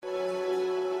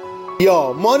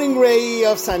Your morning ray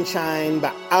of sunshine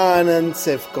by Anand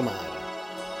Sivkumar.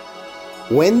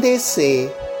 When they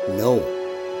say no,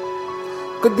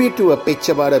 could be to a pitch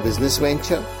about a business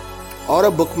venture, or a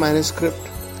book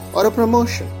manuscript, or a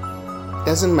promotion.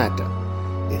 Doesn't matter.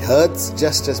 It hurts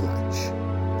just as much.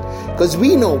 Because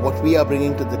we know what we are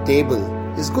bringing to the table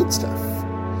is good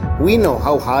stuff. We know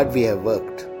how hard we have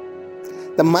worked.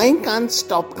 The mind can't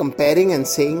stop comparing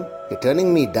and saying, "You're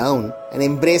turning me down,"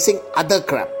 and embracing other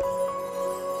crap.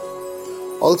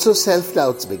 Also,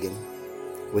 self-doubts begin.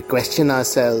 We question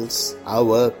ourselves, our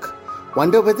work,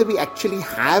 wonder whether we actually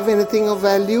have anything of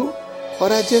value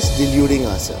or are just deluding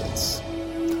ourselves.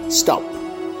 Stop.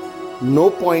 No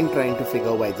point trying to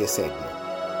figure why they said no.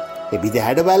 Maybe they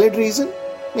had a valid reason,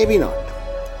 maybe not.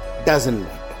 Doesn't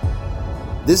matter.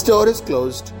 This door is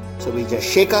closed, so we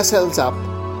just shake ourselves up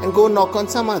and go knock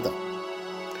on some other.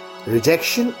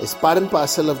 Rejection is part and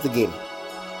parcel of the game.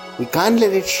 We can't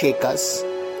let it shake us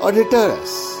or deter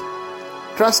us.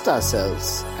 Trust ourselves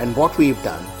and what we've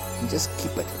done and just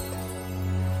keep at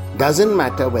it. Doesn't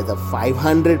matter whether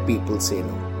 500 people say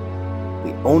no.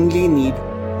 We only need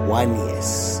one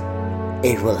yes.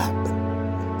 It will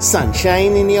happen.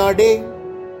 Sunshine in your day.